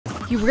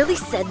You really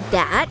said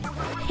that?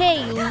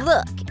 Hey,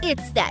 look,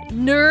 it's that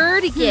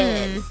nerd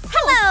again.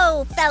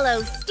 Hello,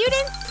 fellow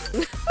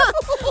students.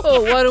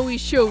 Oh, why don't we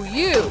show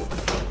you?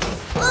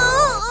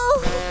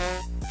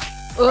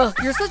 Ugh,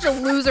 you're such a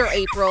loser,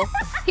 April.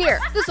 Here,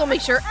 this will make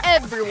sure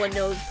everyone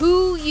knows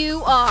who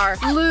you are.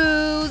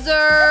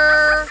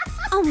 Loser!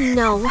 Oh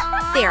no,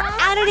 they're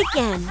at it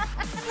again.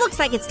 Looks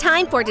like it's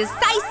time for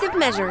decisive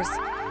measures.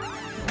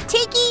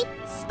 Tiki,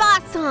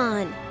 spots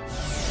on.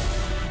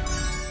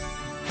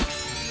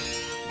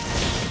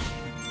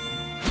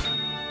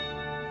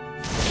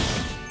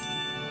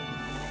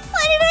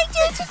 What did I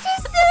do to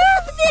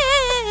deserve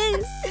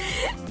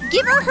this?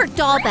 Give her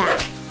doll back.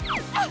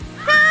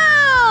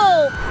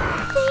 Help!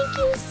 Thank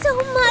you so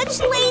much,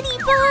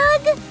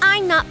 Ladybug.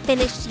 I'm not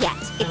finished yet.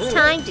 It's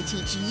time to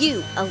teach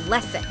you a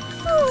lesson.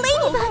 Oh,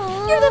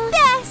 Ladybug, you're the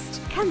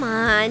best. Come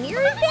on,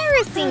 you're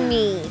embarrassing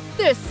me.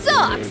 This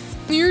sucks.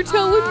 You're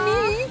telling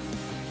me?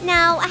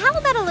 Now, how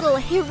about a little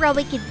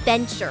heroic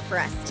adventure for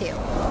us two?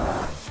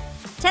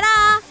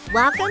 Ta-da!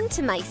 Welcome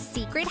to my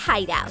secret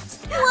hideout.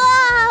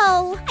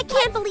 Whoa! I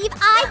can't believe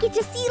I get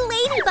to see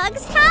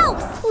Ladybug's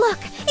house. Look,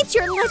 it's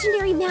your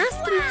legendary mask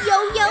and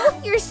yo-yo.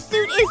 Your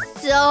suit is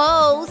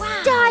so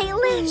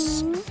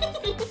stylish.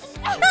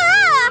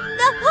 Ah!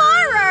 The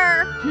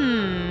horror!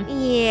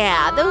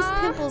 Yeah, those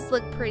pimples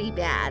look pretty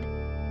bad.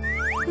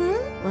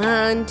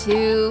 1,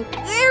 2,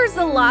 there's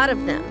a lot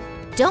of them.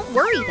 Don't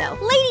worry though,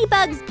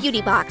 Ladybug's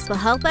beauty box will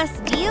help us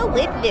deal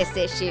with this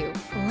issue.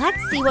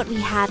 Let's see what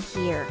we have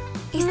here.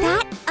 Is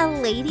that a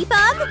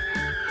ladybug?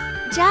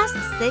 Just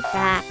sit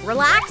back,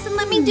 relax, and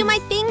let me do my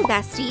thing,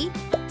 bestie.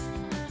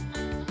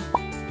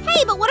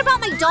 Hey, but what about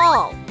my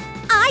doll?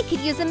 I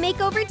could use a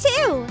makeover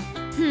too.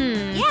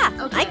 Yeah,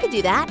 okay. I could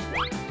do that.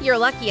 You're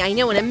lucky I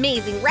know an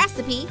amazing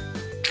recipe.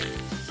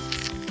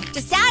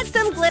 Just add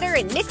some glitter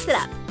and mix it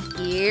up.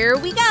 Here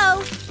we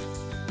go.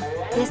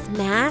 This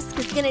mask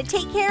is gonna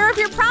take care of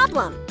your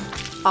problem.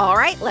 All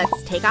right,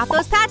 let's take off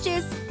those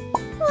patches.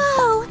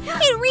 Whoa,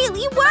 it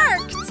really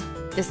worked.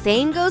 The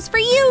same goes for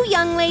you,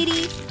 young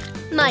lady.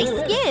 My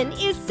skin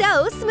is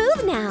so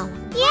smooth now.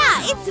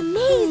 Yeah, it's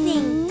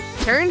amazing.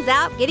 Turns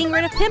out getting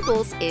rid of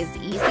pimples is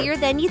easier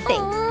than you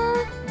think.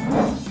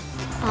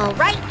 All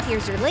right,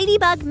 here's your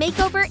Ladybug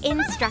makeover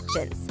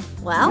instructions.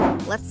 Well,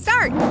 let's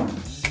start.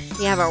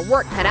 We have our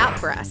work cut out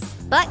for us,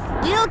 but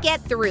we'll get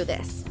through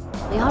this.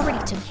 We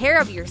already took care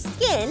of your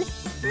skin.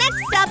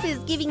 Next up is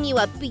giving you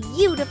a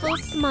beautiful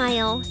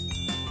smile.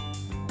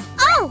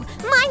 Oh,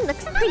 mine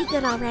looks pretty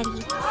good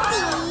already.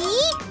 See?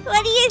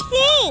 What do you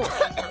think?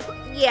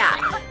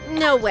 Yeah,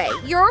 no way.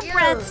 Your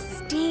breath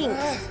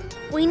stinks.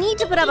 We need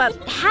to put up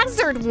a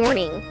hazard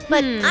warning,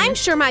 but I'm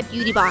sure my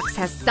beauty box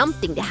has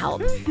something to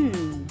help.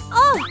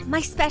 Oh,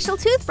 my special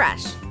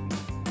toothbrush.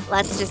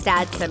 Let's just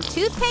add some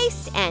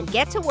toothpaste and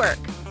get to work.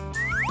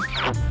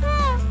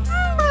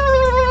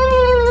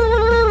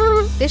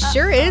 This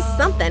sure is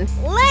something.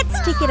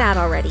 Let's take it out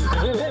already.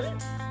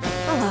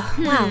 Oh,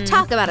 wow,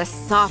 talk about a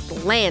soft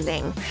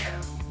landing.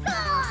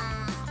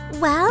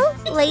 Well,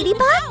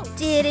 Ladybug,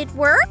 did it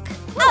work?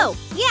 Oh,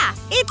 yeah,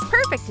 it's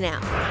perfect now.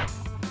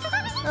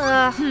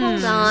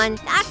 Hold on,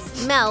 that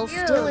smell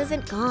still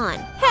isn't gone.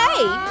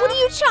 Hey, what are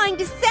you trying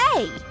to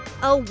say?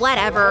 Oh,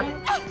 whatever.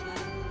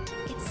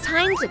 It's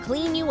time to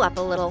clean you up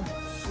a little.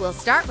 We'll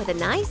start with a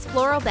nice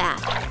floral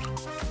bath.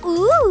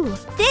 Ooh,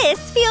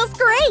 this feels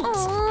great.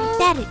 I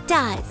bet it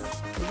does.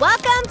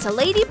 Welcome to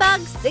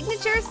Ladybug's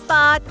signature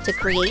spa. To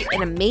create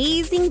an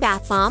amazing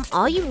bath bomb,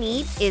 all you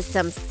need is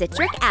some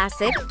citric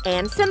acid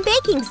and some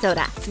baking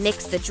soda.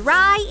 Mix the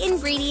dry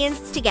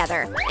ingredients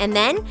together and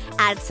then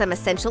add some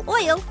essential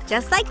oil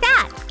just like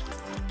that.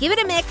 Give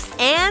it a mix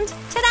and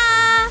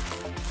ta-da!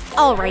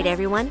 All right,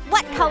 everyone,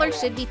 what color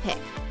should we pick?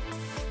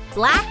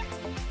 Black,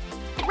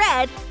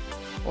 red,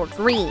 or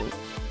green?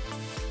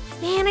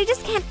 Man, I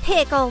just can't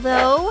pick,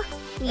 although…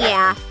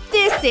 Yeah,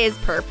 this is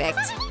perfect.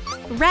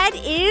 Red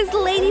is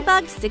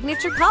Ladybug's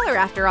signature color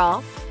after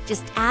all.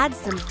 Just add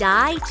some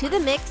dye to the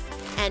mix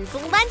and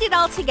blend it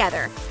all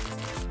together.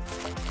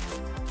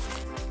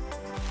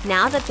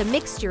 Now that the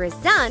mixture is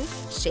done,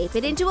 shape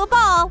it into a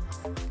ball.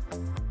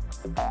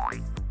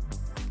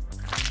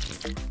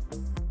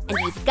 And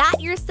you've got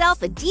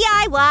yourself a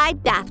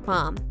DIY bath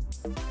bomb.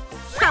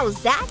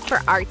 How's that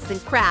for arts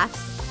and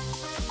crafts?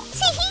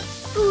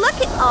 Tee-hee! Look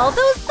at all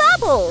those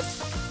bubbles!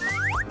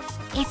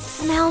 It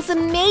smells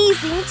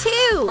amazing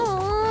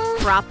too!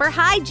 Proper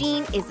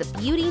hygiene is a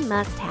beauty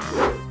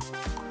must-have.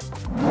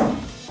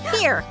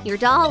 Here, your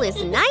doll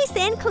is nice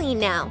and clean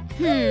now.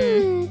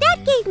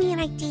 That gave me an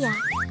idea.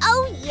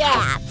 Oh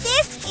yeah,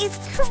 this is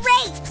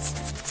great!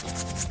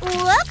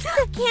 Whoops,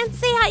 I can't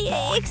say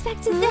I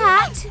expected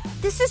that.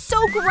 This is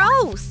so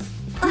gross.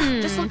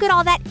 Just look at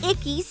all that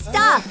icky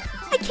stuff.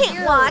 I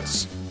can't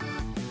watch.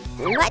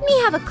 Let me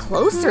have a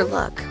closer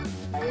look.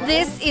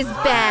 This is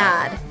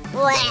bad.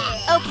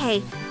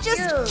 Okay,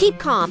 just keep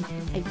calm.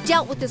 I've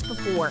dealt with this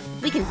before.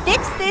 We can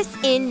fix this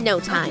in no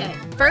time.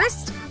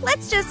 First,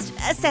 let's just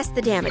assess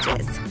the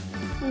damages.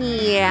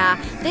 Yeah,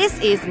 this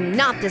is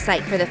not the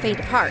sight for the faint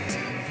of heart.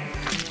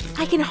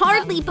 I can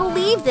hardly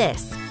believe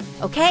this.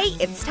 Okay,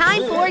 it's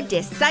time for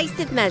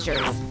decisive measures.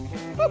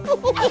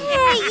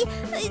 Hey,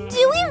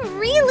 do we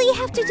really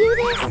have to do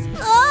this?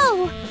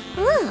 Oh,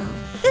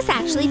 this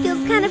actually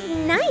feels kind of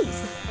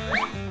nice.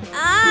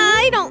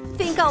 I don't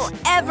think I'll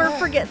ever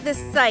forget this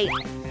sight.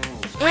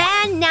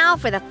 And now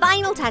for the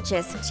final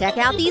touches. Check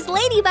out these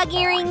ladybug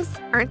earrings.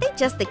 Aren't they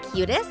just the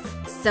cutest?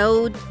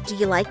 So, do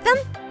you like them?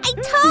 I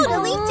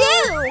totally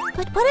do!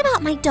 But what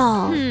about my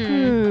doll?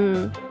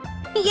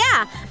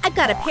 Yeah, I've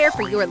got a pair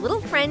for your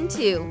little friend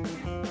too.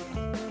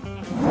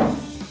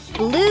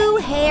 Blue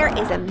hair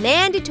is a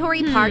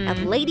mandatory part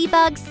of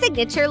Ladybug's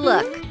signature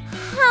look.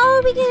 How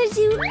are we gonna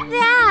do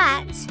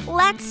that?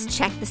 Let's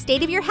check the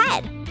state of your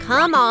head.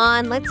 Come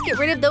on, let's get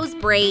rid of those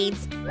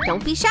braids.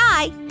 Don't be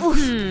shy. Oof,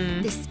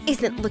 this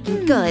isn't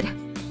looking good.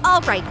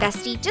 All right,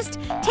 bestie, just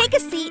take a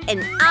seat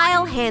and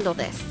I'll handle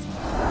this.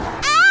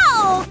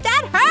 Ow,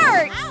 that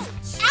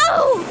hurts!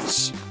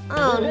 Ouch!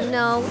 Oh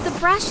no, the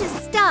brush is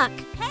stuck.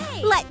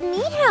 Hey, let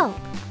me help.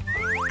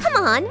 Come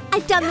on,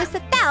 I've done this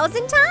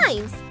 1,000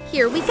 times.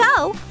 Here we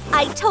go.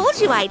 I told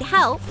you I'd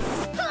help.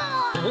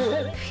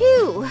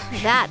 Phew,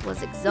 that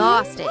was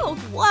exhausting.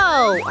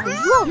 Whoa, are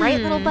you all right,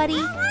 little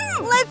buddy?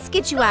 Let's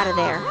get you out of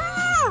there.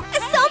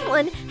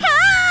 Someone,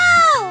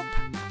 help!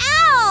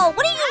 Ow,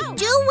 what are you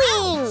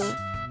doing?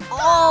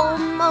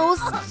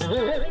 Almost.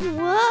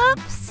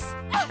 Whoops.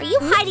 Are you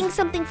hiding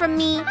something from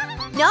me?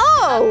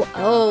 No.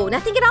 Oh,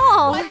 nothing at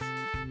all.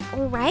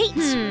 All right,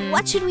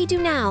 what should we do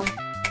now?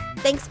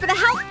 Thanks for the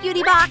help,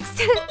 Beauty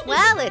Box.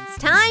 Well, it's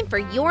time for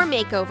your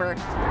makeover.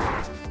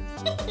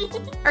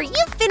 Are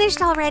you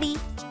finished already?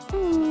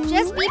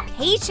 Just be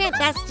patient,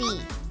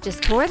 bestie.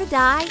 Just pour the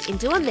dye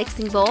into a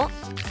mixing bowl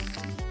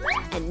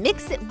and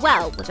mix it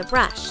well with a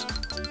brush.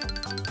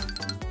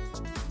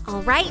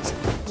 All right,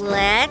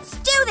 let's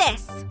do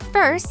this.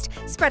 First,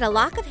 spread a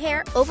lock of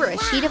hair over a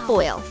sheet of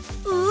foil.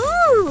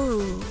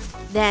 Ooh.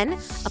 Then,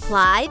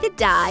 apply the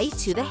dye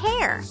to the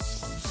hair.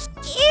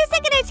 Is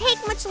it gonna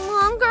take much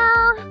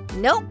longer?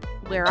 Nope,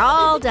 we're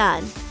all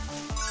done.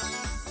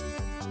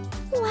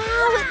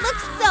 Wow, it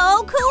looks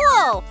so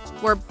cool!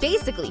 We're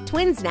basically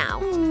twins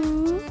now.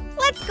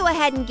 Let's go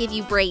ahead and give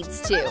you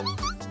braids too.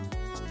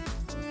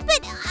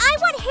 But I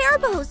want hair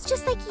bows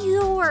just like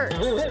yours.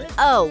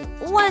 Oh,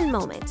 one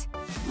moment.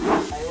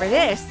 For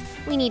this,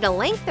 we need a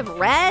length of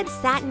red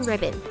satin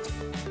ribbon.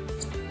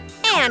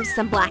 And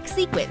some black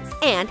sequins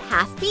and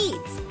half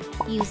beads.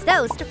 Use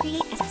those to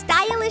create a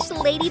stylish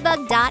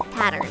ladybug dot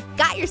pattern.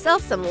 Got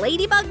yourself some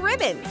ladybug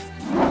ribbons.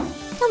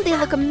 Don't they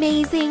look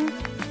amazing?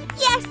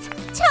 Yes,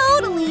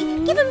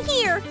 totally. Give them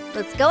here.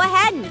 Let's go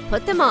ahead and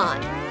put them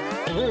on.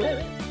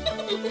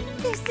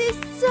 This is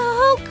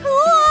so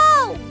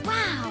cool.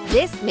 Wow.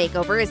 This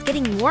makeover is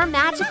getting more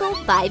magical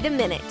by the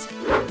minute.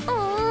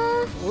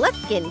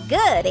 Looking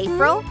good,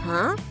 April.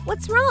 Huh?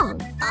 What's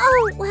wrong?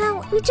 Oh,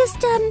 well, we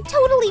just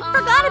totally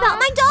forgot about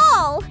my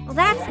doll. Well,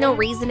 that's no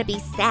reason to be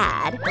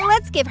sad.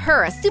 Let's give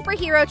her a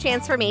superhero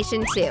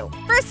transformation too.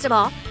 First of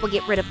all, we'll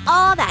get rid of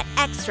all that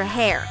extra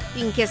hair.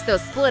 You can kiss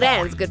those split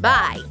ends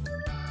goodbye.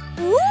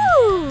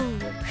 Ooh!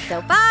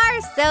 So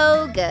far,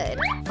 so good.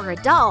 For a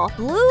doll,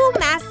 blue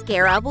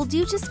mascara will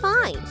do just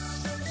fine.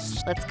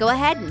 Let's go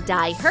ahead and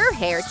dye her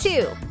hair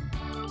too.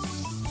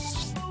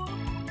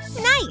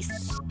 Nice!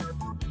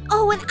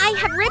 Oh, and I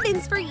have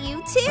ribbons for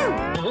you too.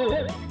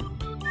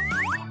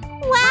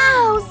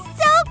 Wow,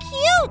 so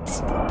cute!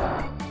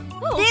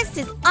 This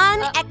is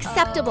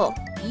unacceptable.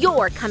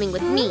 You're coming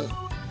with me.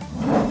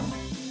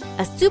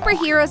 A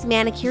superhero's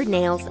manicured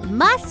nails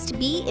must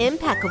be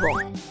impeccable.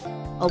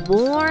 A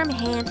warm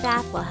hand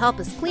bath will help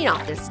us clean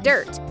off this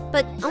dirt,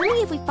 but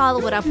only if we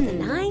follow it up with a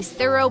nice,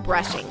 thorough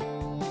brushing.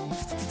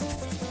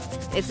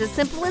 It's as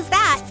simple as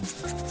that.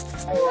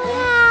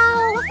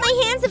 Wow!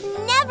 My hands have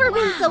never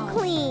been so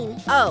clean.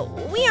 Oh,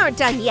 we aren't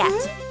done yet.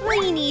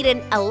 We need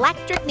an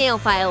electric nail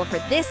file for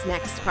this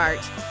next part.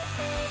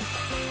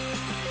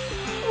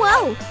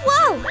 Whoa,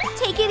 whoa!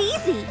 Take it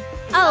easy.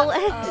 Oh,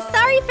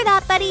 sorry for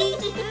that, buddy.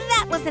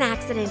 That was an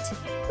accident.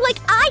 Like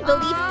I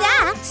believe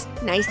that!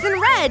 Nice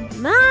and red,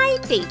 my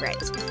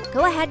favorite.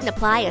 Go ahead and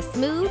apply a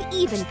smooth,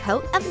 even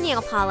coat of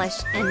nail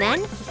polish, and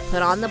then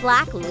put on the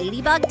black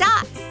ladybug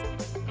dots.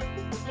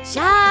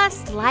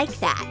 Just like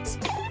that.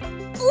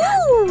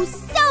 Ooh,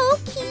 so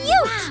cute!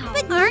 Wow.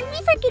 But aren't we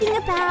forgetting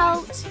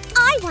about…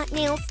 I want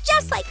nails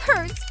just like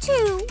hers,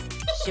 too.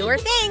 Sure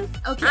thing.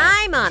 Okay.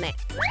 I'm on it.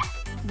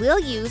 We'll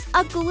use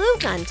a glue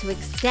gun to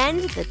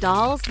extend the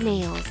doll's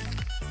nails.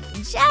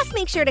 Just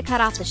make sure to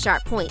cut off the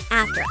sharp point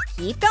after.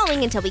 Keep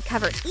going until we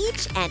cover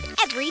each and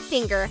every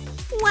finger.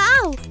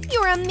 Wow,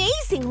 you're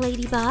amazing,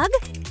 Ladybug.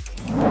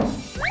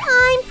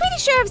 I'm pretty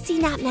sure I've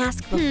seen that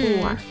mask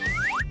before.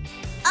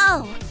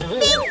 Oh,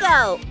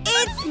 bingo!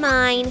 It's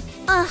mine.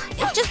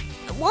 It just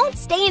won't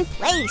stay in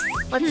place.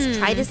 Let's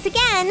try this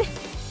again.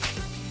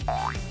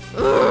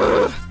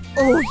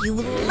 Oh, you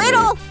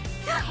little…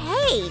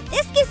 Hey,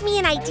 this gives me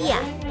an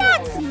idea.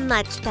 That's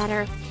much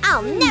better.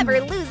 I'll never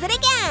lose it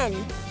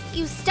again.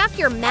 You stuck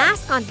your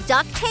mask on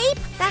duct tape?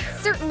 That's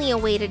certainly a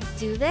way to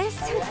do this.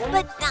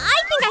 But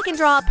I think think I can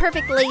draw a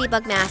perfect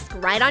ladybug mask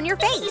right on your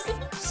face?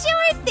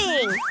 Sure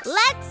thing!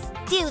 Let's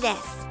do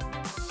this!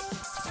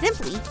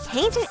 Simply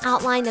paint an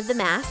outline of the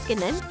mask and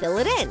then fill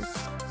it in.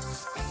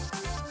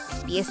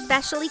 Be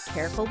especially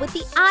careful with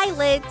the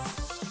eyelids.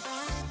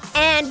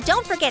 And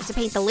don't forget to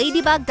paint the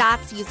ladybug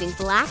dots using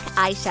black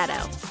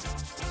eyeshadow.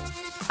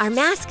 Our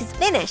mask is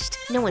finished.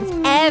 No one's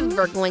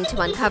ever going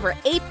to uncover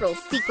April's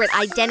secret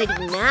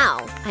identity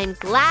now. I'm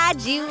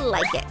glad you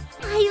like it.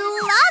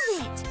 I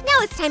love it!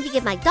 Now it's time to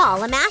give my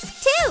doll a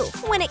mask too.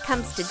 When it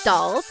comes to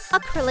dolls,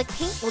 acrylic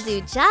paint will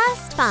do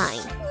just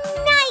fine.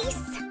 Nice!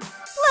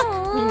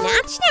 Look, we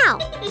match now.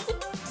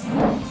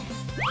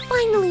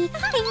 Finally,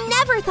 I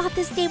never thought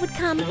this day would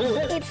come.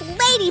 It's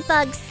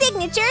Ladybug's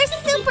signature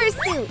super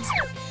suit.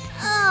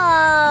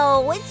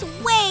 Oh, it's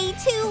way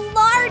too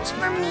large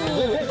for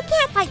me. I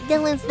can't fight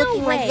villains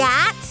looking like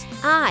that.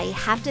 I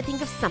have to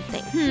think of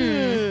something.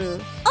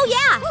 Oh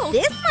yeah,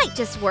 this might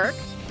just work.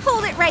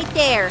 Hold it right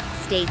there.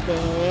 Stay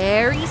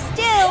very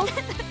still.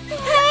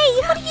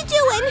 Hey, what are you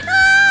doing?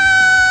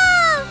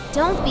 Ah!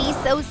 Don't be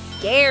so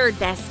scared,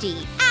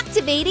 bestie.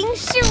 Activating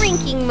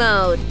shrinking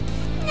mode.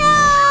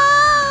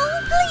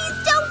 No, please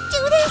don't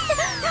do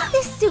this.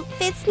 This suit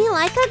fits me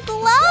like a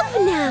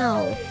glove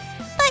now.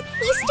 But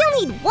we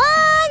still need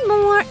one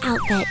more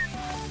outfit.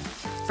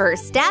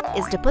 First step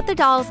is to put the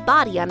doll's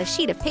body on a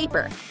sheet of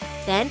paper.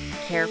 Then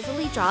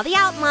carefully draw the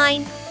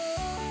outline.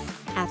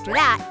 After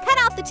that, cut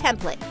out the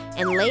template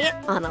and lay it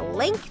on a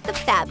length of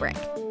fabric.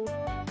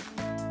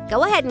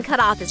 Go ahead and cut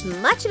off as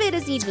much of it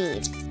as you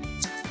need.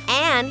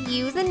 And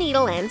use a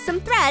needle and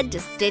some thread to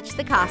stitch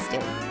the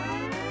costume.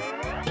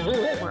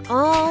 We're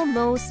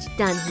almost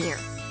done here.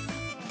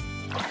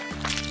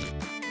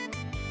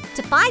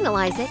 To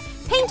finalize it,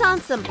 paint on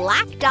some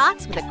black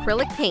dots with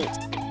acrylic paint.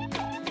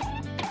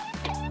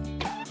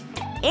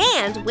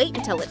 And wait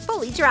until it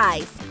fully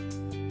dries.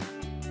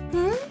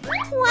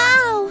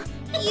 Wow!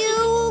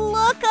 You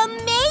look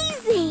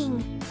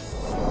amazing!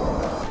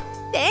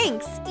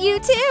 Thanks, you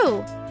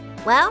too!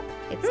 Well,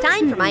 it's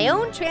time for my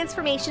own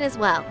transformation as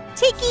well.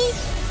 Tiki,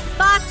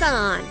 spots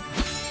on!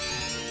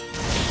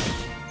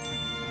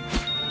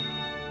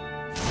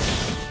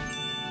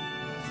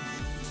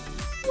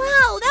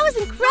 Wow, that was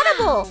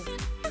incredible!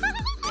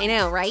 I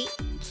know, right?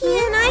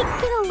 Can I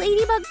get a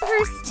ladybug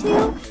purse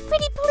too?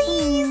 Pretty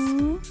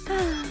please?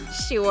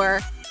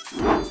 Sure.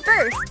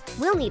 First,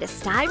 we'll need a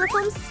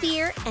styrofoam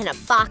sphere and a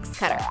box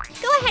cutter.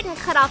 Go ahead and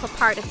cut off a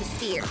part of the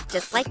sphere,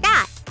 just like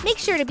that. Make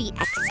sure to be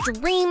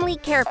extremely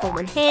careful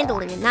when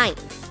handling a knife.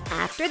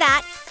 After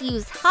that,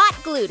 use hot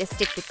glue to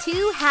stick the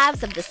two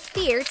halves of the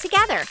sphere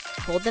together.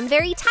 Hold them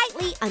very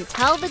tightly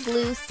until the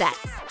glue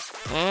sets.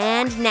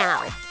 And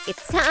now,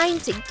 it's time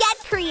to get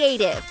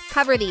creative.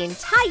 Cover the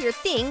entire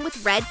thing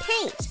with red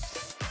paint.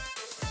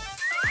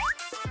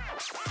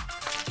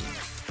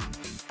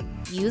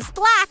 Use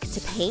black to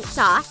paint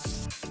dots.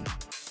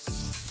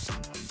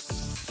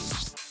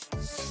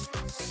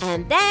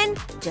 And then,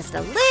 just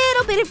a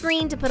little bit of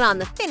green to put on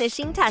the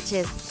finishing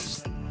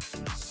touches.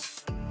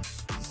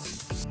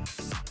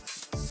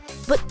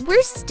 But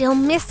we're still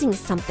missing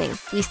something.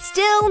 We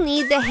still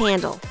need the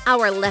handle.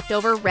 Our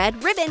leftover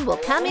red ribbon will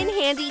come in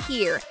handy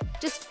here.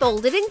 Just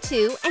fold it in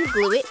two and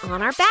glue it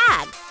on our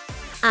bag.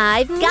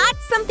 I've got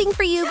something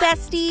for you,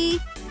 bestie.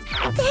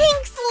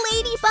 Thanks,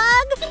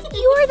 Ladybug.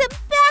 You're the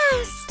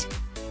best.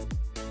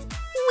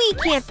 We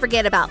can't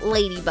forget about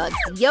Ladybug's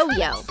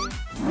yo-yo.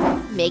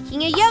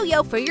 Making a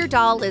yo-yo for your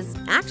doll is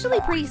actually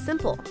pretty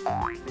simple.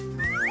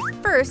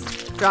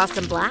 First, draw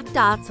some black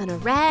dots on a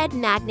red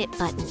magnet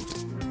button.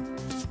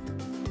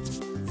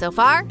 So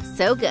far,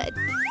 so good.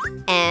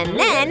 And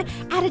then,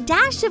 add a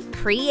dash of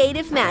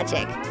creative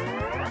magic.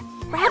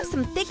 Grab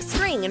some thick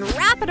string and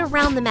wrap it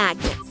around the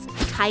magnets.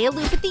 Tie a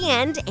loop at the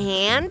end,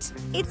 and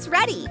it's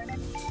ready.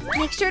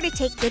 Make sure to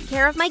take good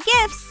care of my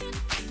gifts.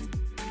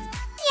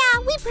 Yeah,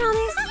 we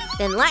promise.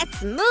 Then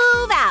let's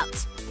move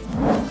out.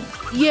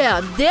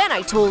 Yeah, then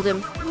I told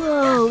him,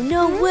 Whoa,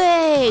 no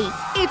way!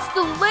 it's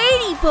the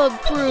Ladybug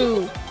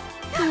crew.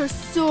 They're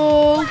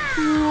so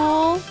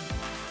cool.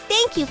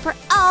 Thank you for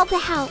all the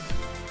help.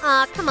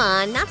 Aw, come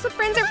on, that's what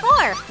friends are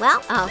for.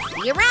 Well, I'll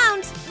see you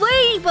around.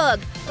 Ladybug,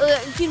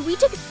 can we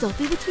take a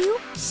selfie with you?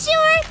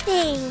 Sure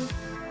thing.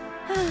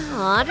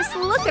 Aw, just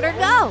look at her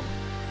go.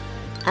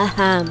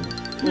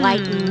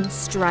 Lightning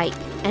strike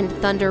and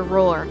thunder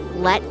roar.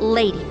 Let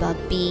Ladybug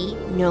be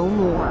no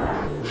more.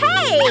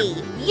 Hey!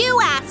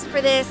 You asked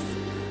for this!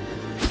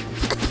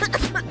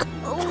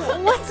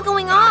 What's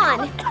going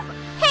on?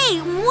 Hey,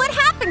 what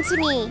happened to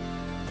me?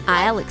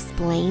 I'll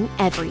explain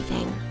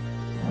everything.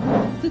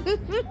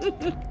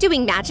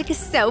 Doing magic is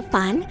so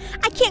fun.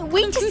 I can't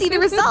wait to see the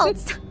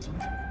results.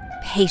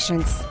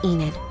 Patience,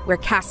 Enid. We're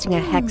casting a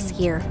hex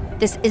here.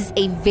 This is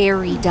a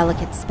very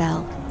delicate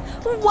spell.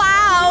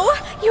 Wow!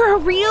 You're a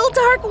real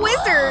dark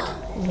wizard!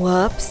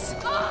 Whoops.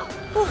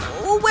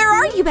 Where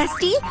are you,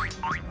 bestie?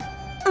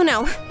 Oh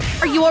no.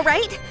 Are you all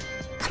right?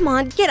 Come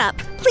on, get up.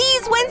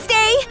 Please,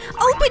 Wednesday!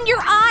 Open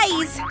your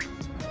eyes!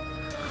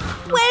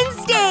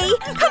 Wednesday!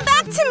 Come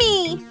back to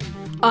me!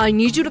 I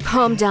need you to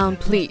calm down,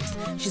 please.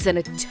 She's in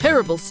a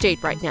terrible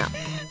state right now.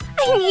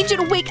 I need you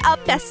to wake up,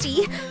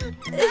 bestie.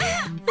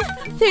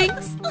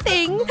 Thanks,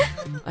 thing.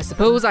 I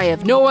suppose I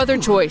have no other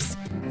choice.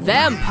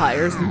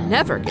 Vampires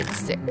never get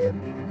sick.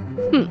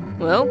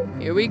 Well,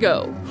 here we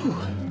go.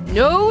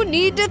 No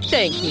need to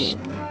thank me.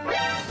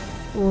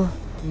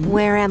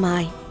 Where am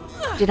I?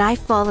 Did I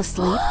fall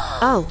asleep?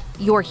 Oh,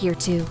 you're here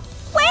too.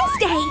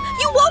 Wednesday!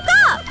 You woke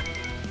up!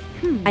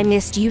 I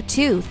missed you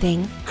too,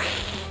 thing.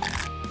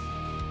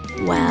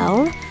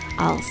 Well,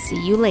 I'll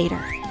see you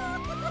later.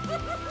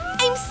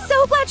 I'm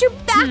so glad you're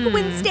back,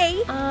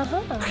 Wednesday.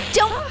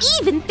 Don't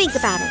even think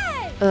about it.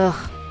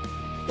 Ugh.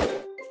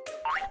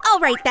 All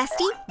right,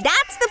 bestie,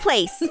 that's the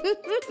place.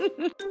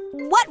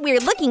 What we're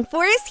looking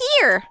for is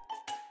here.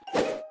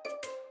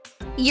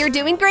 You're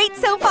doing great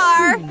so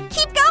far.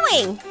 Keep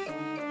going.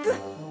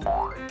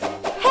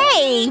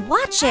 Hey,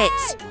 watch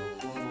it.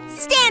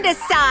 Stand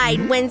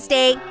aside,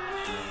 Wednesday.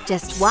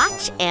 Just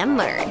watch and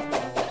learn.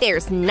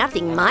 There's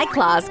nothing my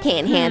claws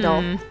can't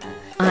handle.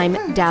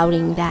 I'm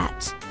doubting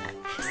that.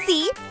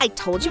 See, I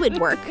told you it'd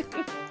work.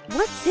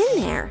 What's in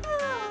there?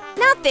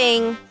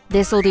 Nothing.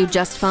 This'll do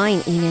just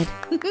fine, Enid.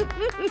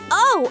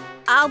 Oh,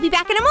 I'll be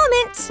back in a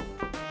moment.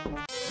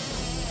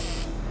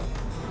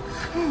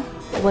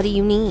 What do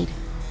you need?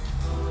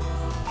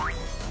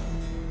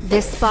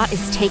 This spot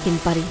is taken,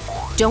 buddy.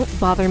 Don't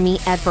bother me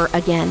ever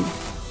again.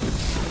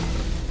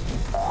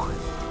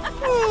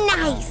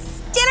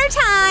 Nice! Dinner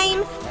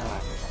time!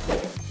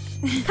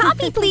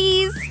 Coffee,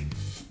 please!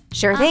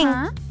 Sure thing.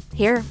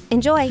 Here,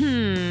 enjoy.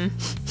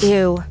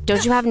 Ew,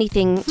 don't you have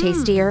anything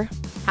tastier?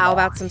 How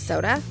about some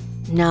soda?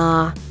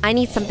 Nah, I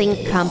need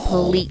something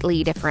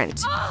completely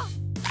different.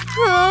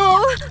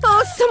 Oh,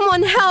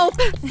 someone help!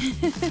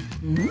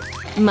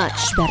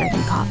 Much better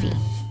than coffee.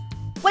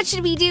 What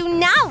should we do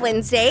now,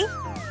 Wednesday?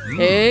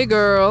 Hey,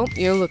 girl,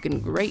 you're looking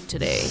great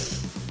today.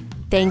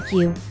 Thank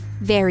you.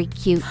 Very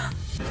cute.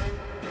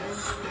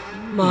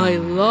 My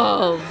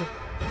love.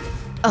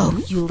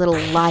 Oh, you little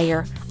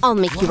liar. I'll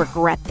make you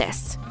regret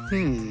this.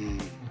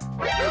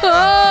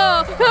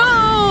 Oh,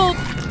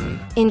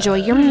 help! Enjoy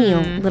your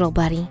meal, little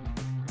buddy.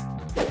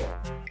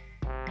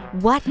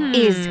 What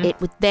is it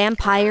with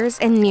vampires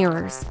and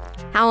mirrors?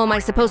 How am I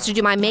supposed to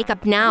do my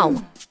makeup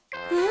now?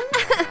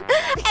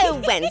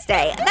 Oh,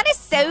 Wednesday, that is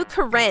so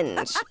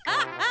cringe.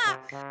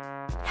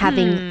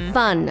 Having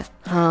fun,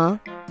 huh?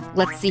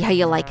 Let's see how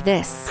you like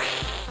this.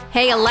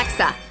 Hey,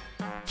 Alexa,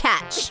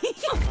 catch.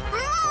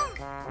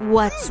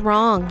 What's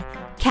wrong?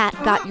 Cat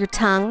got your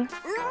tongue?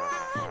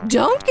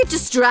 Don't get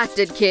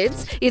distracted,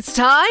 kids. It's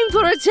time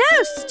for a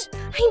test.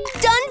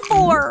 I'm done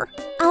for!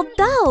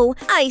 Although,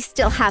 I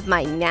still have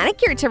my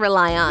manicure to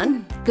rely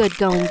on. Good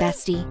going,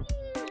 bestie.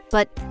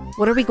 But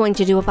what are we going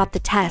to do about the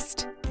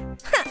test?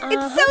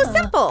 It's so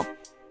simple.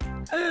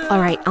 All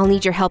right, I'll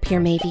need your help here,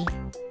 maybe.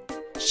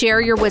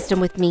 Share your wisdom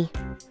with me.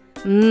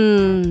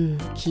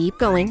 Keep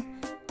going.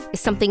 Is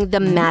something the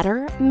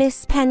matter,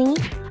 Miss Penny?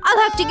 I'll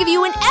have to give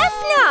you an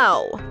F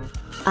now!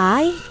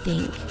 I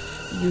think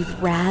you'd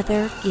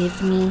rather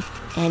give me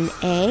an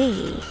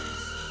A.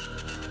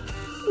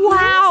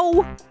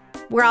 Wow!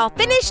 We're all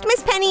finished,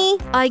 Miss Penny.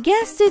 I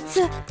guess it's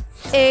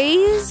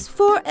A's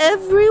for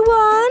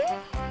everyone?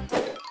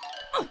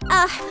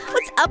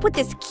 What's up with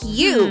this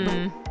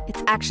cube?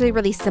 It's actually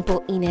really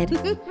simple, Enid.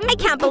 I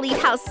can't believe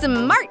how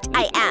smart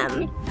I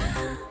am.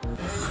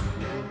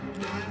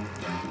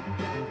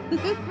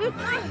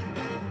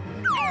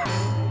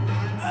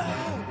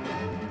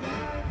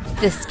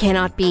 This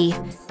cannot be.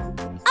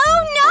 Oh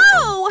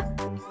no!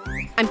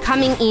 I'm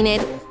coming,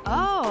 Enid.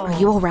 Oh. Are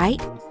you all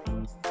right?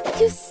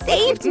 You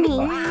saved me.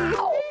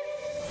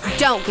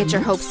 Don't get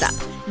your hopes up.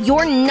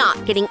 You're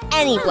not getting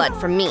any blood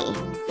from me.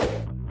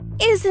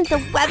 Isn't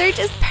the weather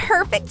just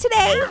perfect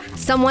today?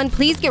 Someone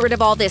please get rid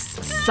of all this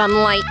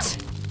sunlight.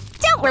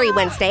 Don't worry,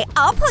 Wednesday.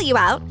 I'll pull you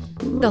out.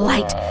 The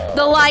light.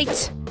 The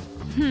light.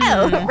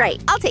 Oh,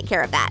 right. I'll take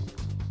care of that.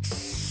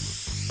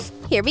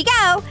 Here we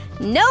go.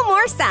 No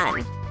more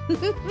sun.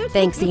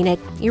 Thanks, Enid.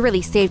 You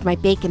really saved my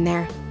bacon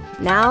there.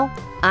 Now,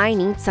 I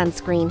need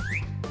sunscreen.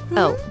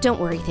 Oh, don't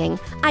worry, thing.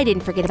 I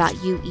didn't forget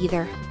about you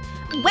either.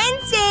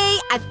 Wednesday,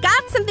 I've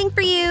got something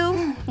for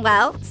you.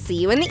 Well, see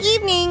you in the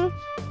evening.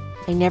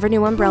 I never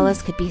knew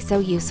umbrellas could be so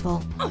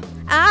useful.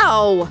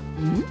 Ow!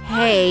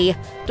 Hey,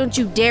 don't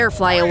you dare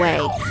fly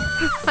away.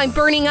 I'm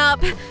burning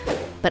up.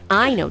 But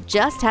I know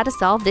just how to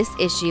solve this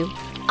issue.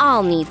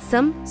 I'll need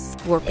some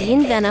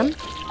scorpion venom,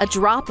 a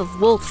drop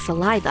of wolf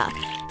saliva,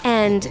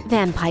 and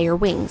vampire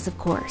wings, of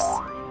course.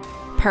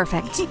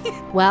 Perfect.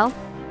 Well,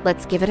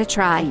 let's give it a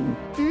try.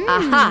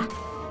 Aha!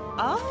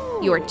 Oh.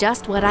 You're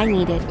just what I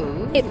needed.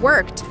 It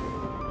worked.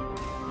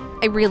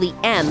 I really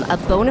am a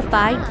bona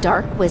fide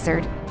dark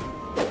wizard.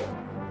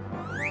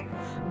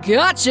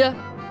 Gotcha!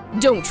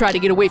 Don't try to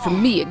get away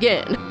from me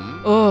again.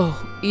 Oh,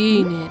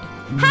 Enid.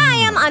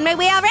 Hi, I'm on my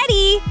way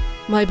already.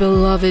 My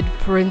beloved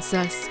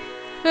princess.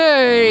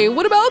 Hey,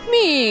 what about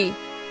me?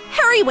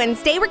 Hurry,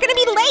 Wednesday, we're gonna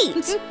be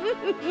late.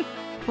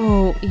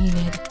 Oh,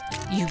 Enid,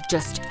 you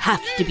just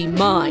have to be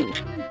mine.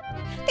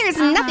 There's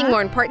nothing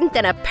more important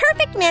than a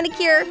perfect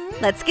manicure.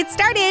 Let's get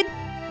started.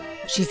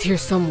 She's here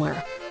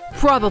somewhere,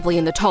 probably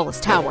in the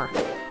tallest tower.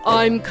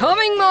 I'm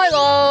coming, my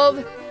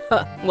love!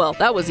 Well,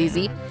 that was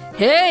easy.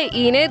 Hey,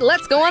 Enid,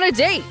 let's go on a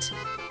date!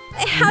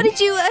 How did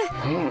you,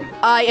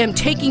 I am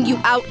taking you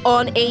out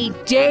on a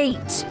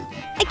date!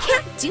 I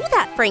can't do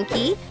that,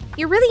 Frankie.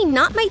 You're really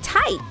not my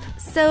type,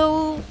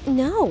 so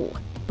no.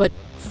 But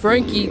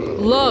Frankie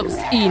loves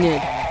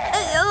Enid.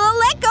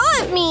 Let go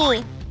of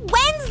me!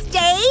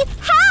 Wednesday,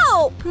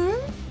 help!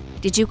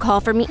 Did you call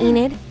for me,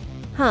 Enid?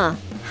 Huh,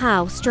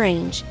 how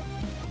strange.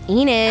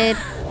 Enid!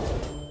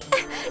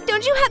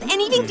 Don't you have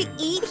anything to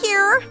eat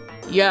here?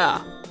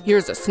 Yeah,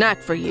 here's a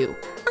snack for you.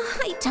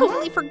 I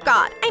totally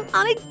forgot. I'm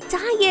on a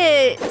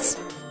diet.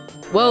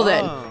 Well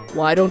then,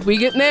 why don't we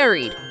get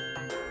married?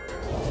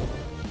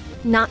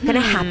 Not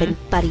gonna happen,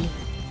 buddy.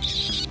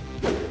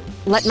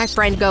 Let my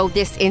friend go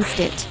this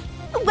instant.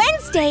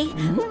 Wednesday!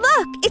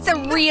 Look, it's a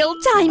real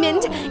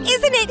diamond!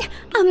 Isn't it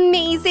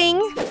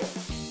amazing?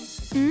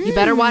 You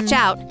better watch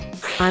out.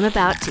 I'm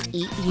about to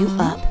eat you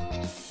up.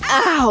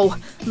 Ow!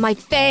 My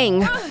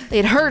fang!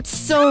 It hurts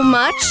so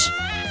much!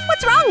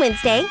 What's wrong,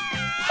 Wednesday?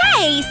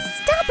 Hey,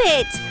 stop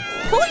it!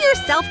 Pull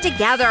yourself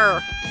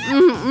together!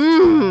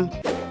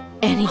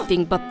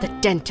 Anything but the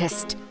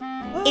dentist.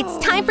 It's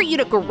time for you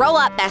to grow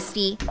up,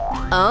 bestie.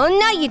 Oh,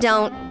 no you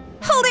don't.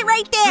 Hold it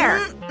right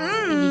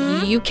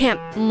there! You can't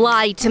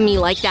lie to me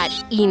like that,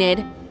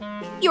 Enid.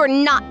 You're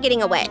not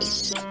getting away.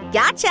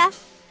 Gotcha!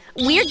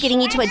 We're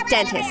getting you to a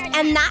dentist,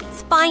 and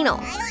that's final.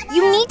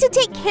 You need to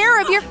take care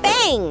of your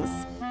fangs.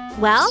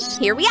 Well,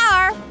 here we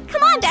are.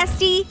 Come on,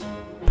 bestie.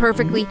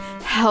 Perfectly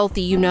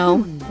healthy, you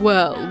know.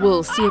 Well,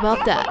 we'll see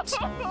about that.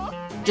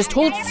 Just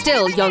hold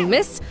still, young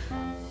miss.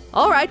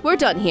 All right, we're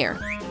done here.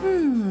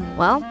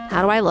 Well,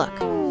 how do I look?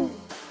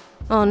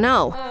 Oh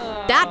no,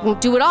 that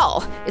won't do at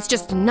all. It's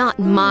just not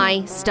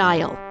my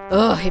style.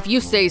 Ugh, if you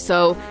say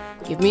so.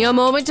 Give me a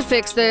moment to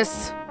fix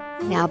this.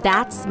 Now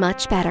that's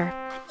much better.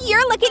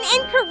 You're looking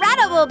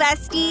incredible,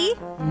 bestie.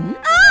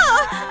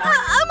 Oh,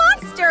 a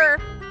monster.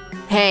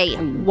 Hey,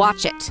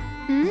 watch it.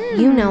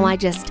 You know I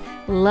just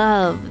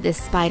love this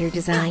spider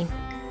design.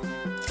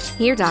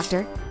 Here,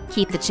 doctor,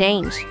 keep the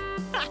change.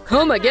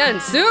 Come again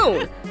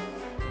soon.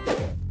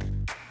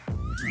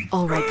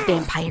 All right,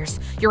 vampires,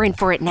 you're in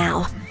for it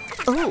now.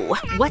 Oh,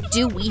 what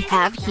do we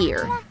have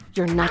here?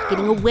 You're not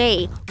getting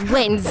away,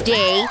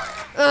 Wednesday.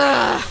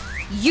 Ugh,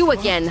 you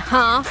again,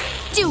 huh?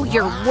 Do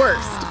your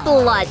worst,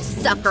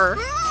 bloodsucker.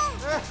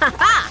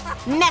 Ha-ha!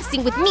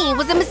 Messing with me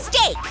was a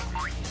mistake.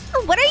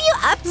 What are you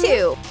up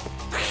to?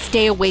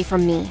 Stay away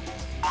from me.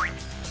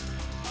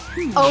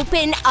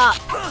 Open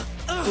up.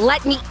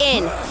 Let me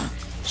in.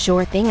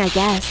 Sure thing, I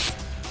guess.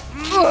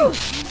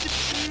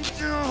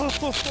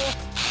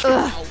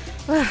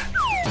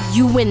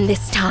 You win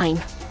this time.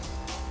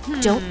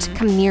 Don't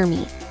come near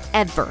me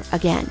ever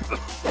again.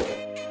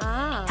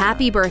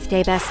 Happy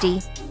birthday,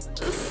 bestie.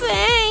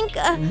 Thank.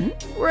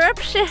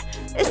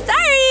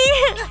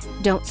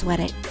 Sorry. Don't sweat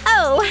it.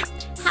 Oh,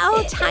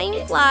 how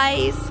time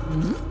flies.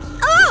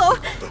 Oh,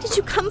 did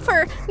you come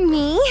for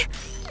me?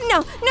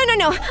 No.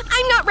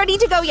 I'm not ready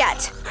to go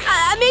yet.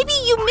 Maybe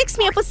you mixed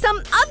me up with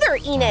some other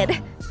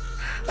Enid.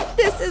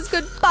 This is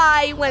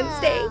goodbye,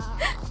 Wednesday.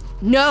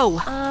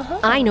 No,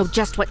 I know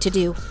just what to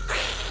do.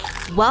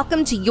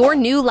 Welcome to your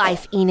new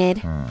life,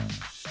 Enid.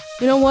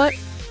 You know what?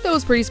 That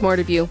was pretty smart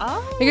of you.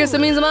 I guess that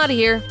means I'm out of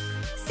here.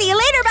 See you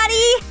later,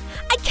 buddy!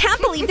 I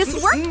can't believe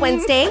this worked,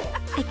 Wednesday.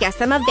 I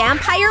guess I'm a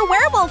vampire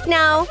werewolf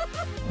now.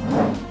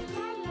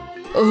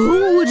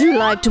 Who would you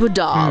like to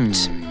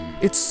adopt?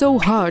 It's so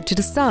hard to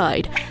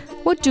decide.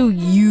 What do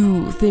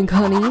you think,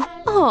 honey?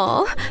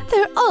 Oh,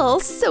 they're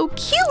all so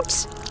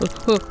cute.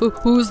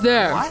 Who's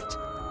there? What?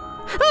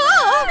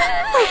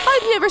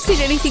 I've never seen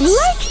anything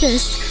like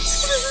this.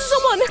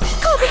 Someone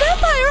call the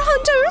vampire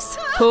hunters.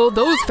 Oh,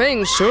 those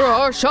fangs sure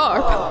are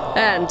sharp.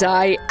 And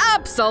I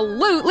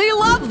absolutely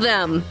love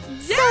them.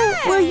 So,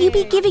 will you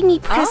be giving me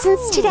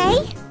presents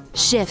today?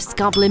 Chef's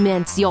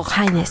compliments, Your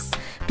Highness.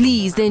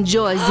 Please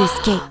enjoy this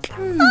cake.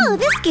 Oh,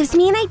 this gives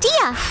me an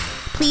idea.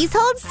 Please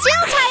hold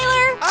still,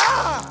 Tyler.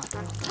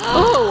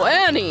 Oh,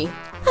 Annie.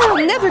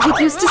 I'll never get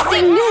used to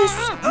seeing this.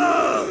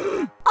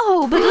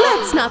 Oh, but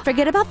let's not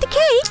forget about the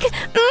cake.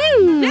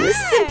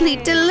 Simply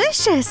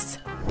delicious.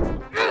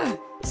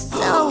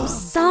 So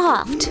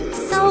soft,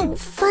 so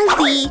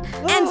fuzzy,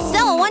 and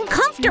so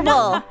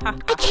uncomfortable.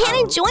 I can't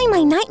enjoy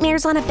my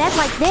nightmares on a bed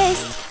like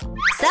this.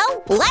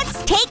 So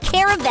let's take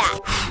care of that.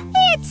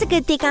 It's a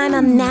good thing I'm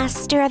a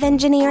master of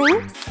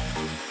engineering.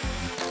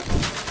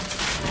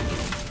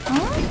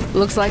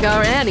 Looks like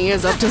our Annie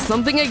is up to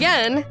something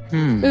again.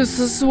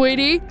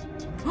 Sweetie?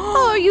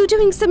 Are you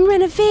doing some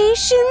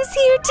renovations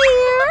here,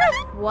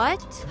 dear?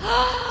 What?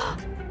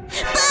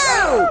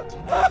 Boo!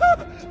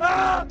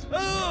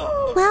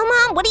 Well,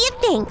 Mom, what do you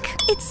think?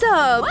 It's,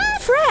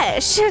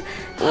 fresh.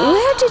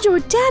 Where did your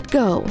dad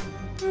go?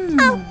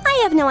 Oh, I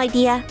have no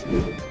idea.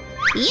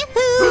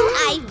 Yoo-hoo!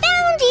 I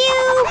found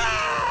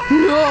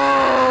you!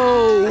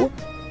 No!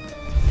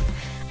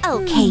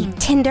 Okay,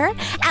 Tinder,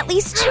 at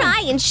least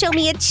try and show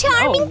me a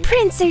charming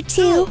prince or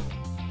two.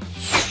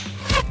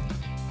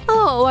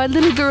 Oh, our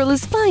little girl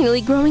is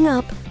finally growing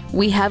up.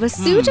 We have a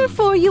suitor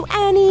for you,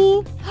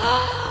 Annie.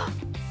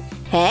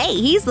 Hey,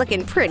 he's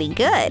looking pretty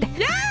good.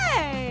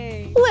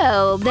 Yay!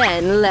 Well,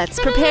 then, let's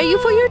prepare you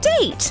for your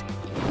date.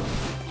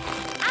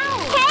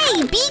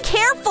 Hey, be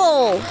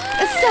careful!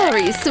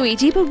 Sorry,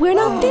 sweetie, but we're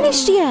not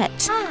finished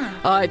yet.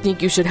 I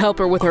think you should help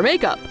her with her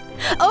makeup.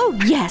 Oh,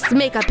 yes,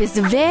 makeup is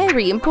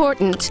very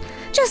important.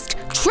 Just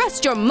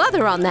trust your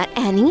mother on that,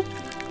 Annie.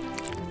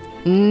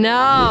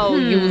 Now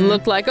you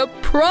look like a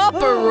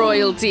proper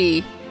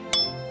royalty.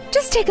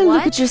 Just take a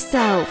look at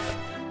yourself.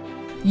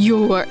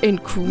 You're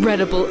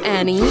incredible,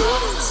 Annie.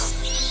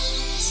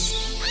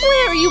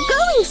 Where are you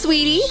going,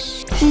 sweetie?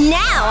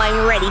 Now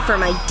I'm ready for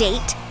my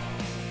date.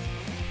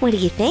 What do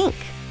you think?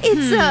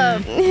 It's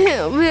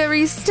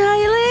very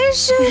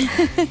stylish.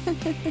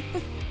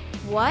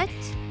 What?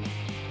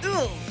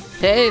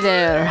 Hey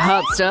there,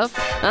 hot stuff.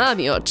 I'm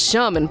your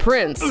charming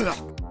prince.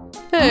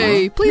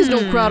 Hey, please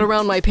don't crowd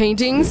around my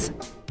paintings.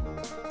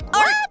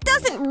 Art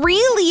doesn't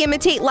really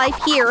imitate life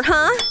here,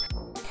 huh?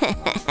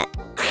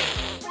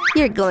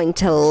 You're going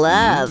to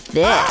love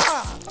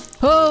this.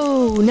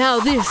 Oh, now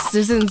this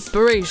is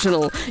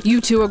inspirational.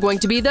 You two are going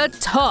to be the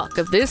talk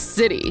of this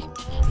city.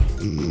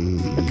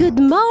 Good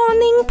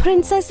morning,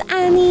 Princess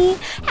Annie.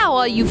 How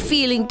are you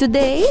feeling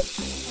today?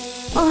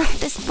 Oh,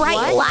 this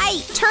bright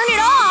light! Turn it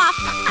off!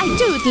 I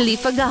totally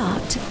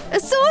forgot.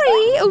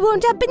 Sorry, it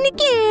won't happen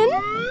again.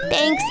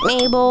 Thanks,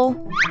 Mabel.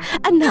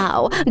 And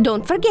now,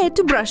 don't forget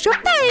to brush your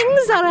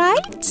fangs,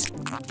 alright?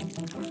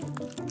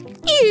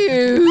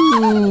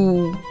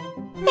 Ew!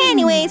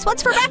 Anyways,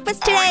 what's for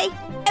breakfast today?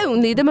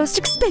 Only the most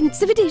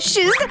expensive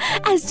dishes,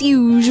 as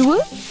usual.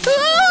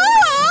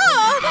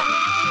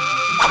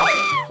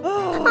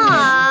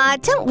 Aw,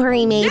 don't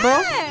worry,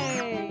 Mabel.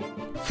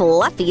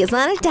 Fluffy is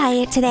on a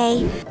diet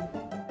today.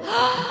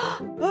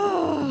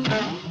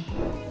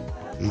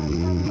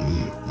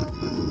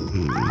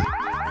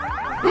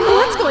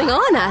 What's going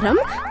on, Adam?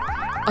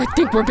 I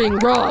think we're being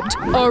robbed.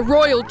 Our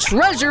royal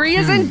treasury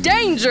is in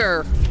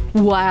danger.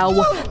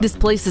 Wow, this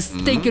place is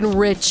stinking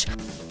rich.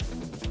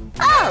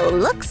 Oh,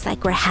 looks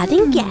like we're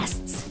having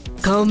guests.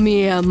 Come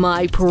here,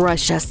 my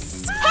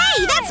precious.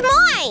 Hey, that's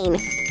mine!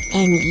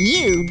 And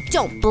you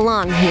don't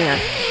belong here.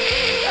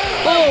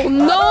 Oh,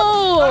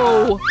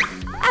 no!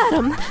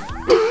 Adam,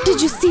 did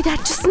you see that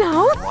just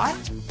now?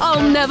 What?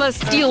 I'll never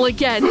steal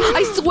again.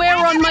 I swear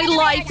on my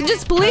life.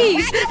 Just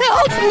please,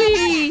 help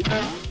me!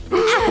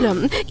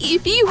 Adam,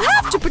 you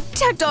have to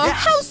protect our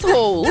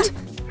household.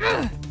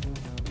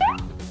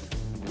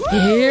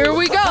 Here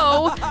we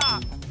go.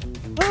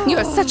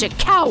 You're such a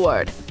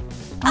coward.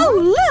 Oh,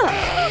 look!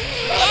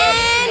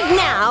 And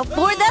now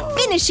for the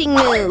finishing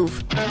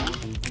move.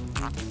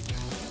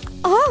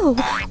 Oh,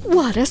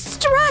 what a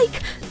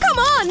strike! Come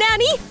on,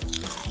 Nanny!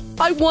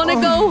 I want to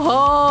go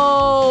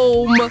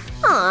home!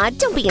 Aw,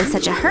 don't be in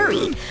such a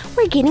hurry.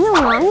 We're getting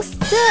along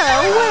so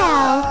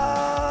well.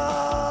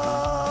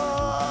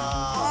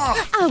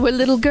 Our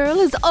little girl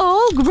is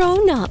all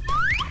grown up.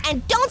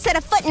 And don't set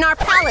a foot in our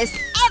palace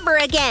ever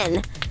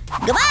again.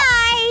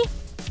 Goodbye!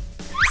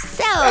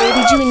 So,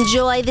 did you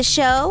enjoy the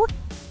show?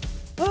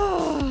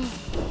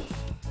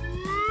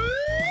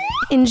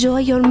 Enjoy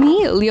your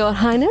meal, Your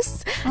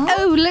Highness.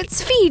 Oh,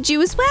 let's feed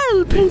you as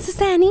well,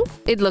 Princess Annie.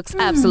 It looks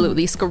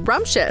absolutely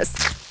scrumptious.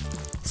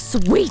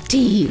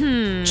 Sweetie,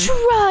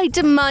 try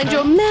to mind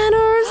your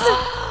manners.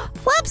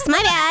 Whoops,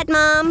 my bad,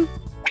 Mom.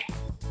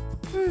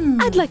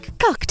 I'd like a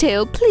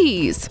cocktail,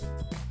 please.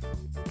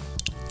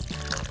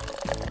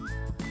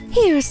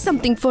 Here's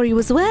something for you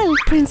as well,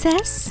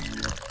 Princess.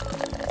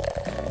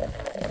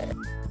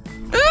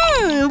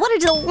 What a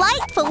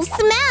delightful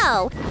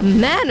smell!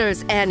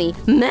 Manners, Annie,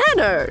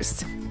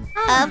 manners!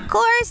 Of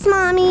course,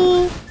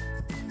 Mommy.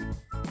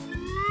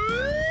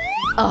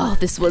 Oh,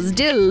 this was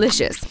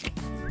delicious.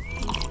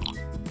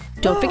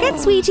 Don't forget,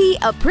 sweetie,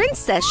 a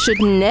princess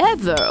should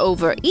never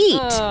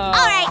overeat. All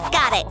right,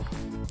 got it.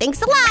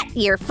 Thanks a lot.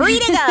 You're free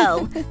to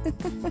go.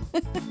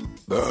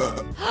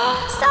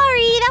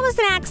 Sorry, that was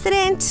an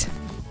accident.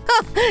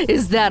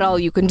 Is that all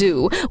you can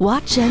do?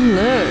 Watch and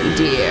learn,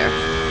 dear.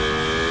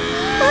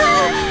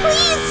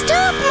 Please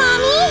stop,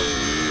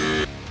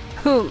 Mommy!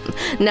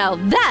 Now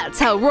that's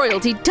how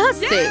royalty does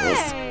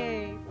things!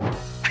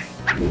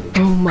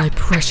 Oh, my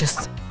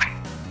precious.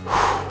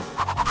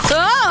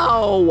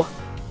 Oh!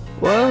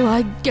 Well,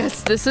 I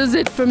guess this is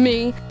it for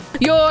me.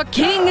 Your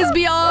king is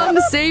beyond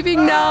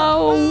saving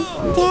now!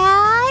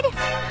 Dad?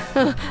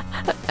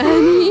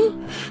 Annie?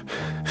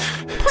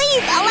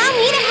 Please, allow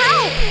me to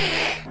help!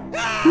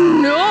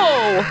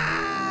 No!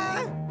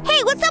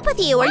 Hey, what's up with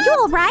you? Are you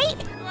all right?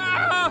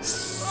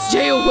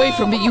 Stay away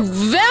from me, you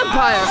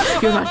vampire!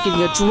 You're not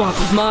getting a drop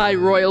of my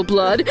royal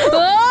blood.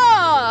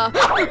 Ah!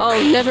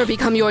 I'll never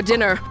become your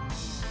dinner.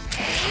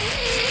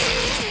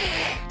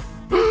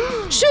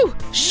 Shoo!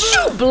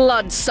 Shoo,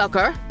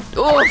 bloodsucker!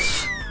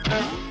 Oof!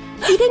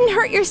 You didn't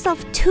hurt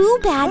yourself too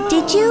bad,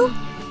 did you?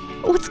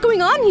 What's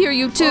going on here,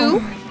 you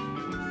two?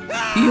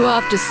 You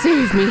have to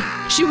save me.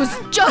 She was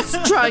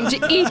just trying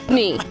to eat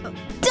me.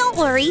 Don't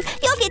worry,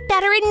 you'll get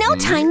better in no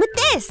time with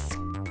this.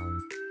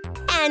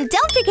 And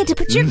don't forget to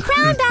put your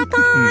crown back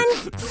on.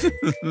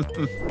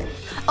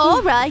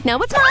 All right, now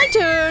it's my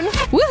turn.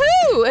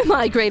 Woohoo! Am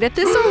I great at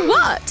this or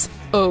what?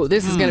 Oh,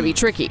 this is gonna be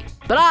tricky.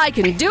 But I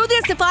can do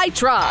this if I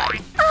try.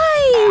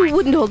 I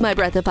wouldn't hold my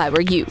breath if I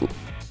were you.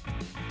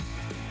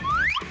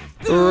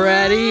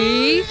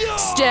 Ready,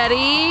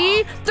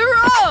 steady,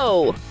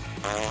 throw!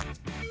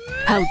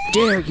 How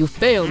dare you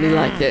fail me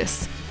like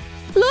this?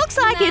 Looks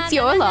like it's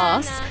your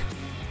loss.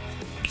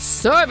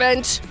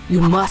 Servant,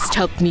 you must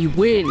help me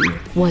win.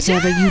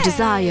 Whatever you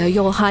desire,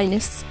 your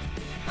highness.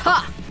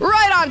 Ha!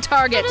 Right on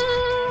target!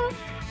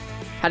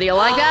 How do you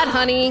like that,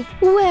 honey?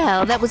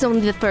 Well, that was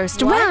only the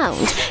first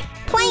round.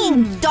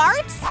 Playing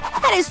darts?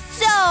 That is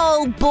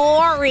so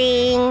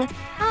boring.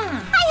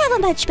 I have a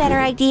much better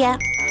idea.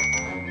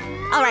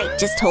 All right,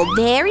 just hold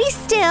very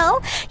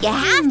still. You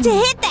have to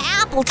hit the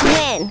apple to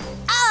win.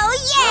 Oh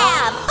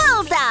yeah,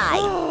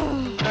 bullseye!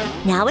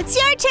 Now it's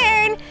your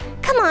turn.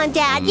 Come on,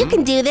 Dad, you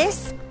can do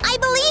this. I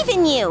believe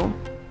in you.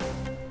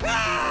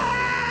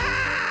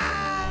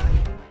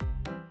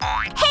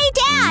 Hey,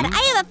 Dad,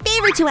 I have a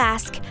favor to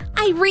ask.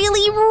 I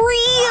really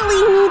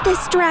need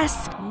this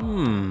dress.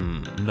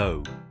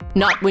 No.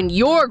 Not when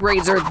your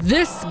grades are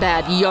this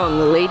bad,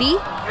 young lady.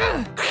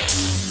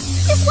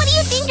 Just what do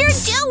you think you're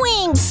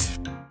doing?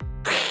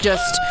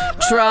 Just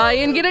try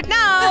and get it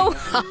now.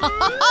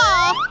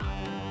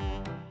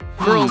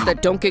 Girls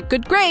that don't get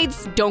good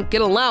grades don't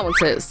get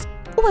allowances.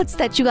 What's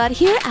that you got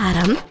here,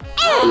 Adam?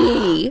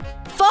 Annie!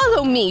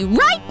 Follow me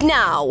right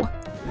now!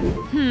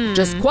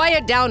 Just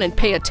quiet down and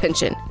pay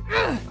attention.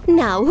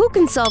 Now, who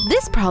can solve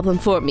this problem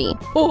for me?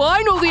 Oh,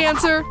 I know the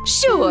answer!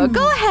 Sure,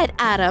 go ahead,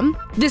 Adam.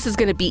 This is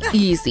gonna be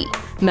easy.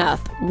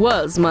 Math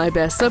was my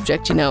best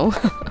subject, you know.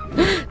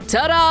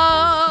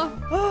 Ta-da!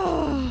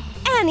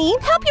 Annie,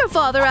 help your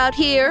father out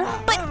here.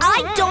 But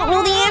I don't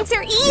know the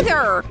answer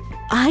either.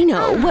 I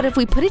know. What if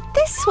we put it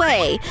this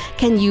way?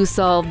 Can you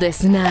solve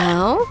this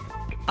now?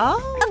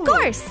 Oh. Of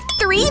course.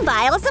 3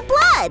 vials of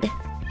blood.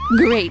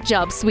 Great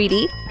job,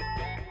 sweetie.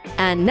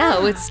 And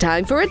now it's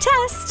time for a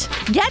test.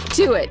 Get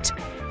to it.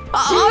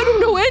 I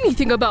don't know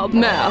anything about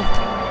math.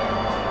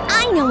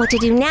 I know what to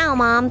do now,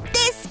 Mom.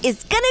 This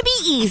is gonna be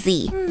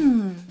easy.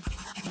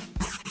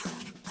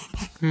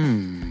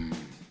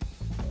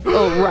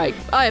 Oh, right.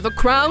 I have a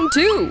crown,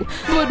 too.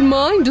 But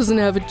mine doesn't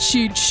have a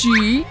cheat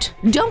sheet.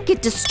 Don't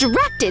get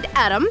distracted,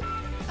 Adam.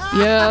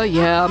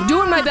 Yeah, I'm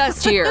doing my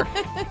best here.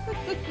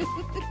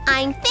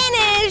 I'm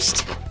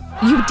finished.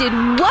 You did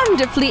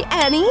wonderfully,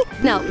 Annie.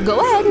 Now, go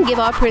ahead and give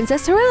our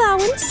princess her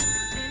allowance.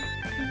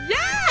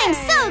 I'm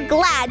so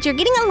glad you're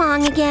getting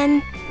along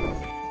again.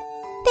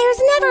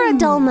 There's never a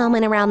dull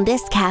moment around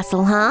this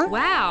castle, huh?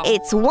 Wow.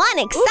 It's one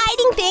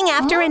exciting thing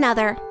after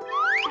another.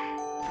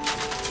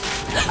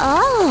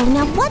 Oh,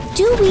 now what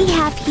do we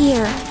have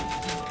here?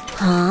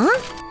 Huh?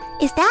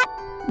 Is that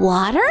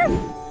water?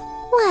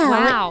 Well,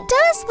 Wow. it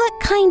does look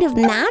kind of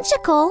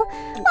magical.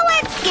 Well,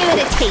 let's give it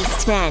a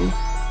taste then.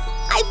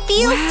 I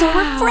feel so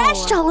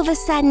refreshed all of a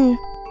sudden.